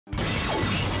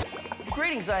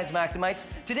Greetings, Science Maximites.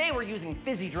 Today we're using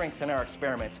fizzy drinks in our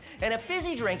experiments. And a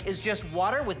fizzy drink is just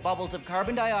water with bubbles of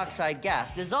carbon dioxide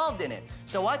gas dissolved in it.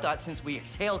 So I thought since we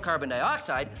exhale carbon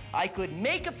dioxide, I could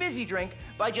make a fizzy drink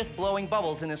by just blowing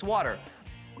bubbles in this water.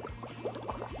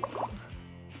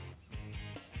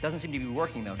 Doesn't seem to be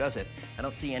working though, does it? I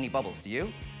don't see any bubbles, do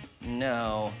you?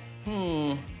 No.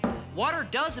 Water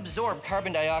does absorb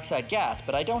carbon dioxide gas,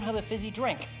 but I don't have a fizzy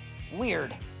drink.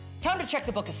 Weird. Time to check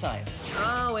the book of science.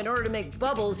 Oh, in order to make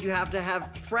bubbles, you have to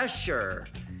have pressure.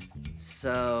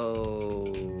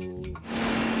 So...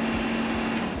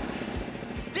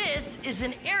 this is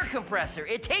an air compressor.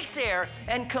 It takes air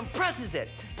and compresses it,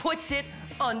 puts it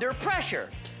under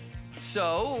pressure.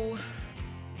 So...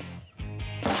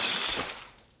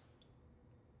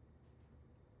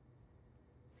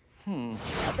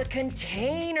 the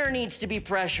container needs to be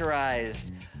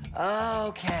pressurized.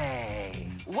 Okay.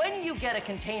 When you get a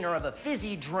container of a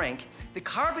fizzy drink, the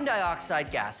carbon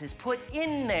dioxide gas is put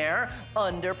in there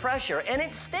under pressure, and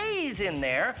it stays in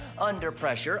there under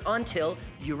pressure until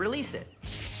you release it.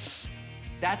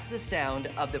 That's the sound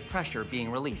of the pressure being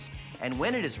released. And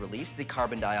when it is released, the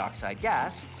carbon dioxide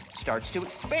gas starts to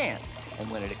expand. And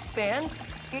when it expands,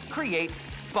 it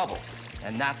creates bubbles.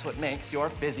 And that's what makes your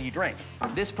fizzy drink.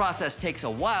 This process takes a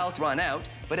while to run out,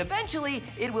 but eventually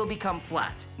it will become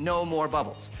flat. No more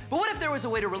bubbles. But what if there was a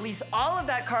way to release all of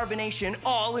that carbonation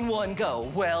all in one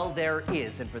go? Well, there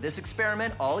is. And for this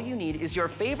experiment, all you need is your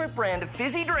favorite brand of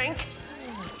fizzy drink,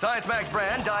 Science Max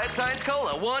brand Diet Science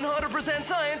Cola, 100%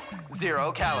 science,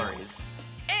 0 calories.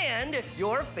 And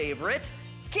your favorite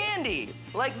candy,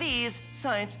 like these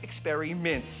Science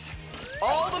Experiments.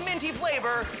 All the minty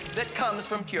flavor that comes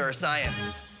from pure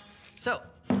science. So,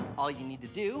 all you need to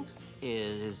do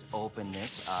is open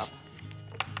this up,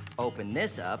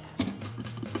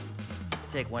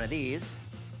 take one of these,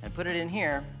 and put it in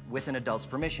here with an adult's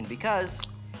permission because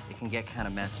it can get kind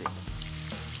of messy.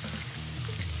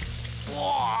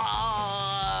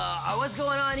 Whoa! What's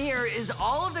going on here is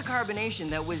all of the carbonation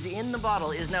that was in the bottle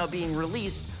is now being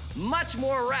released much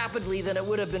more rapidly than it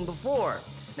would have been before.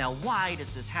 Now, why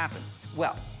does this happen?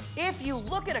 Well, if you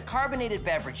look at a carbonated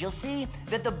beverage, you'll see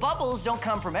that the bubbles don't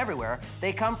come from everywhere.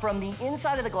 They come from the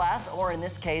inside of the glass, or in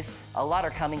this case, a lot are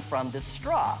coming from the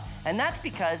straw. And that's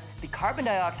because the carbon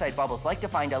dioxide bubbles like to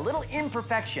find a little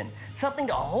imperfection, something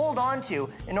to hold on to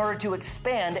in order to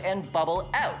expand and bubble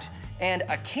out. And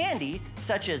a candy,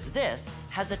 such as this,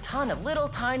 has a ton of little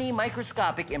tiny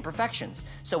microscopic imperfections.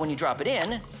 So when you drop it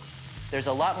in, there's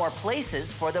a lot more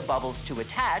places for the bubbles to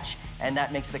attach, and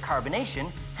that makes the carbonation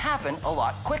happen a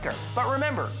lot quicker. But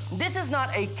remember, this is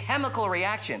not a chemical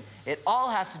reaction. It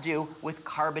all has to do with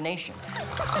carbonation. It's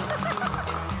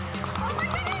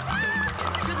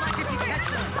good luck if you catch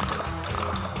one.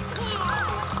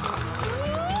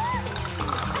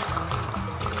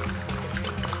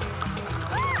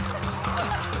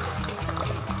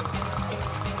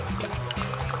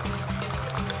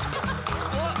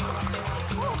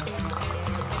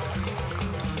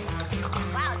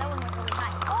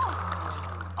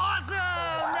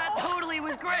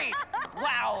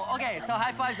 Okay, so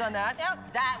high fives on that.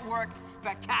 Yep. That worked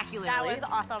spectacularly. That was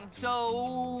awesome.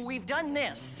 So we've done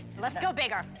this. Let's go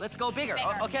bigger. Let's go bigger.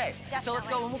 Bigger. Okay, Definitely. so let's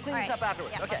go and we'll clean this up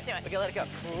afterwards. Yeah, okay. let's do it. Okay, let it go.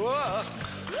 Whoa.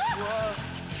 Whoa.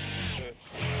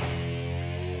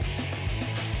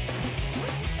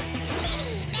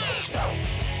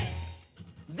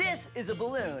 This is a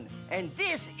balloon, and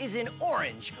this is an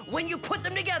orange. When you put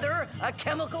them together, a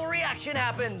chemical reaction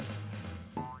happens.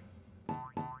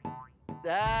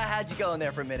 How'd you go in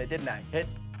there for a minute, didn't I?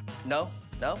 No?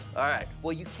 No? All right.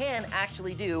 Well, you can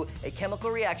actually do a chemical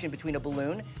reaction between a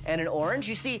balloon and an orange.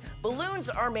 You see,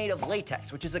 balloons are made of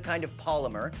latex, which is a kind of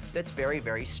polymer that's very,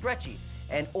 very stretchy.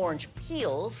 And orange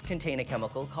peels contain a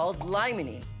chemical called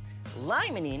limonene.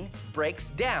 Limonene breaks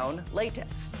down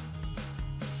latex.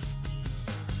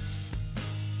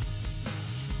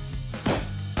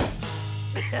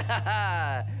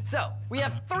 So, we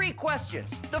have 3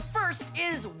 questions. The first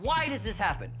is, why does this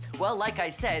happen? Well, like I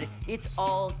said, it's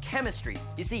all chemistry.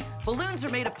 You see, balloons are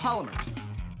made of polymers,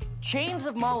 chains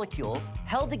of molecules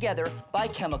held together by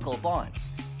chemical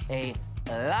bonds. A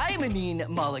limonene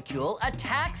molecule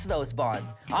attacks those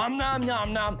bonds. Nom nom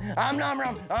nom, nom nom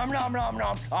nom, nom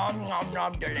nom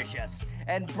nom, delicious.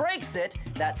 And breaks it,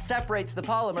 that separates the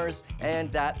polymers, and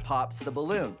that pops the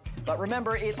balloon. But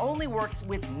remember, it only works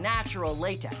with natural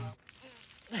latex.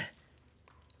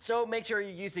 So make sure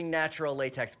you're using natural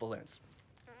latex balloons.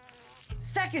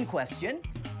 Second question,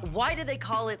 why do they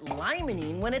call it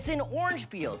limonene when it's in orange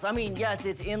peels? I mean, yes,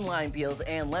 it's in lime peels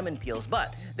and lemon peels,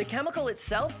 but the chemical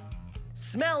itself,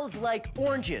 smells like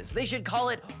oranges. They should call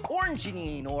it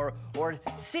orangeine or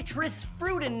citrus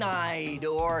fruitinide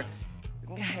or...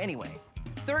 Anyway,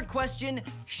 third question,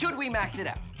 should we max it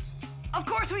out? Of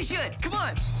course we should, come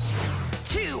on.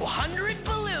 200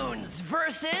 balloons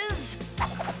versus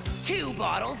 2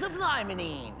 bottles of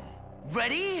limonene.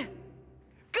 Ready?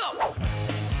 Go!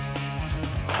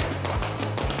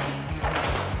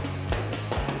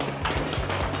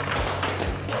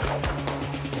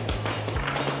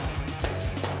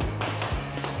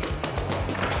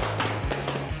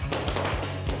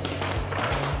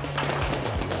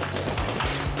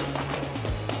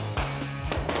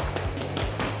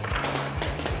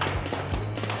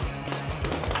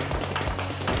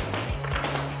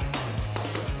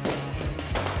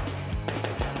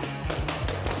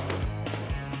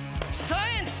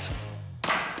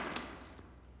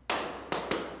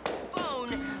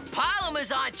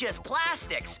 Aren't just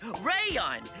plastics.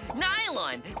 Rayon,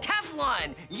 nylon,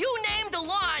 Teflon, you name the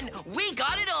lawn, we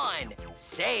got it on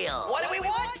sale. What do we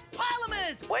want?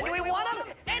 Polymers. When do we want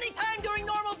them? Anytime during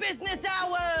normal business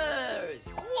hours.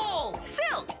 Wool,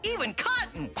 silk, even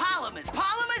cotton. Polymers,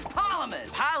 polymers, polymers.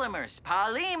 Polymers,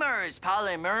 polymers,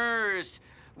 polymers.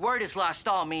 Word has lost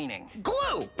all meaning.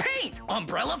 Glue, paint,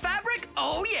 umbrella fabric,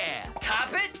 oh yeah.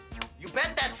 Carpet, you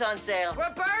bet that's on sale.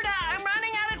 Roberta, I'm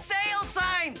running out of sale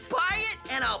signs. Buy it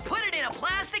and I'll put it in a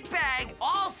plastic bag,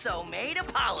 also made of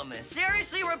polymers.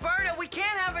 Seriously, Roberta, we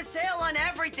can't have a sale on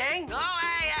everything. Oh,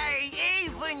 hey,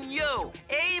 even you,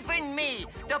 even me,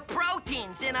 the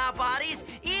proteins in our bodies,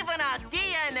 even our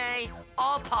DNA,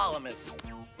 all polymers.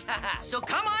 So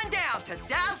come on down to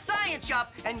Sal's Science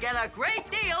Shop and get a great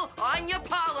deal on your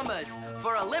polymers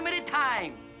for a limited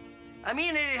time. I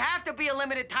mean, it'd have to be a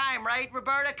limited time, right,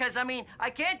 Roberta? Because, I mean, I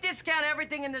can't discount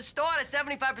everything in the store to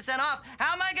 75% off.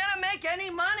 How am I gonna make any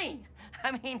money?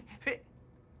 I mean,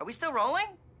 are we still rolling?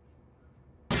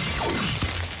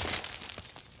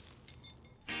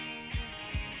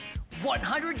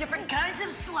 100 different kinds of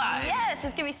slime. Yes,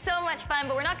 it's gonna be so much fun,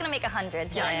 but we're not gonna make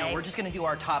 100 today. Yeah, I know. We're just gonna do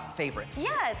our top favorites.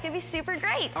 Yeah, it's gonna be super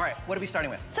great. All right, what are we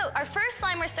starting with? So our first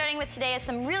slime we're starting with today is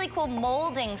some really cool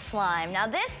molding slime. Now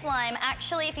this slime,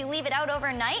 actually, if you leave it out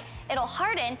overnight, it'll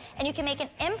harden and you can make an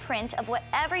imprint of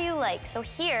whatever you like. So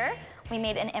here, we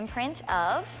made an imprint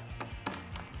of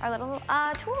our little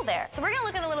tool there. So we're gonna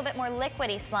look at a little bit more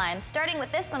liquidy slime, starting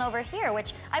with this one over here,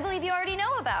 which I believe you already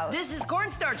know about. This is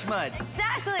cornstarch mud.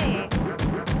 Exactly.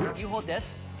 You hold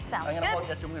this. Sounds I'm gonna good. hold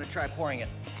this and we're gonna try pouring it.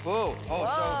 Whoa,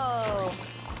 Whoa.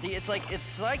 So, see, it's like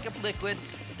a liquid,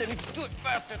 but then if you do it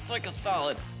fast, it's like a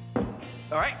solid.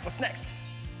 All right, what's next?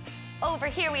 Over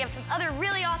here, we have some other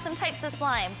really awesome types of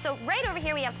slime. So right over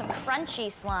here, we have some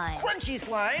crunchy slime. Crunchy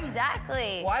slime?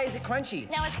 Exactly. Why is it crunchy?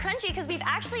 Now it's crunchy because we've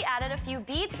actually added a few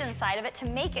beads inside of it to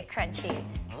make it crunchy.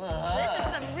 So this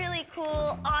is some really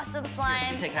cool, awesome slime.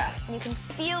 Here, you take half. And you can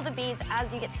feel the beads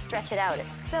as you get to stretch it out.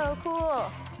 It's so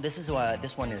cool. This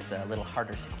one is a little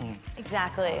harder to clean.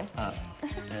 Exactly.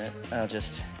 I'll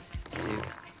just do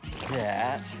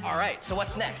that. All right, so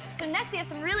what's next? So next we have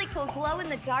some really cool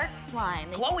glow-in-the-dark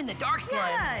slime. Glow-in-the-dark slime?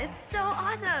 Yeah, it's so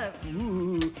awesome.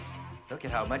 Ooh, look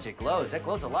at how much it glows. That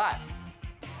glows a lot.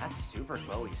 That's super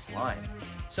glowy slime.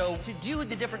 So to do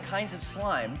the different kinds of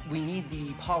slime, we need the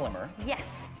polymer. Yes.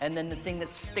 And then the thing that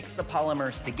sticks the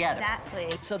polymers together. Exactly.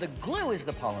 So the glue is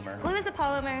the polymer. Glue is the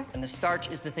polymer. And the starch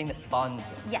is the thing that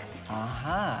bonds it. Yes.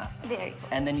 Uh-huh. Very cool.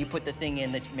 And then you put the thing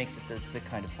in that makes it the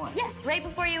kind of slime. Yes, right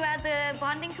before you add the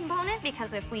bonding component,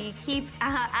 because if we keep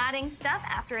adding stuff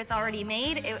after it's already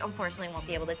made, it unfortunately won't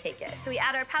be able to take it. So we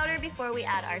add our powder before we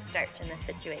add our starch in this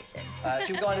situation.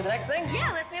 Should we go on to the next thing?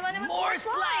 Yeah, let's move on to more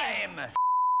slime!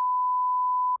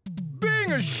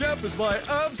 Being a chef is my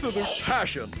absolute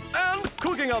passion, and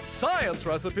cooking up science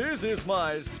recipes is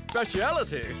my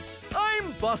specialty.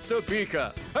 I'm Buster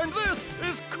Beaker, and this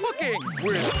is Cooking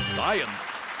with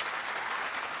Science.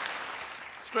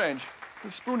 Strange.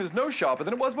 The spoon is no sharper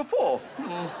than it was before.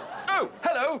 Oh,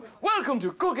 hello. Welcome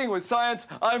to Cooking with Science.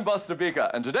 I'm Buster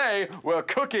Beaker, and today we're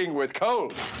cooking with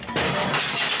coal.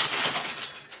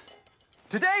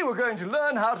 Today we're going to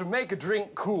learn how to make a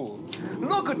drink cool.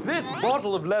 Look at this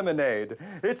bottle of lemonade.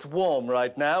 It's warm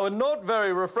right now and not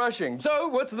very refreshing. So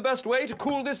what's the best way to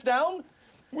cool this down?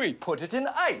 We put it in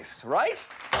ice, right?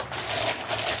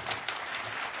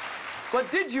 But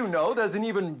did you know there's an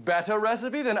even better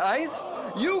recipe than ice?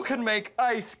 You can make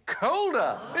ice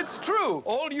colder. It's true.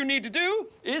 All you need to do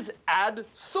is add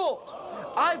salt.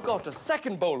 I've got a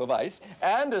second bowl of ice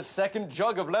and a second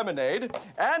jug of lemonade,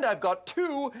 and I've got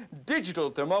 2 digital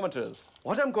thermometers.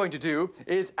 What I'm going to do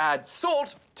is add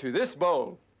salt to this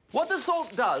bowl. What the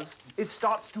salt does is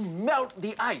starts to melt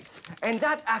the ice, and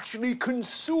that actually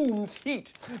consumes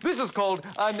heat. This is called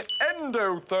an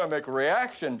endothermic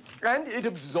reaction, and it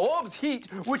absorbs heat,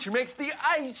 which makes the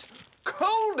ice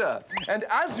colder. And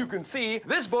as you can see,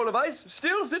 this bowl of ice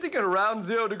still sitting at around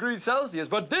 0 degrees Celsius,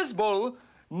 but this bowl,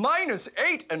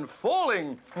 -8 and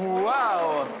falling.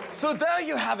 Wow. So there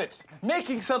you have it,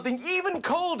 making something even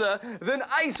colder than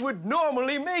ice would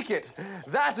normally make it.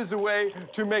 That is a way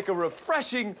to make a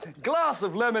refreshing glass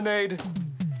of lemonade.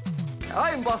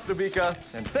 I'm Buster Beaker,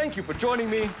 and thank you for joining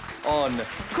me on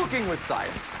Cooking with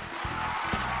Science.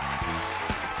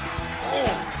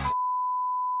 Oh.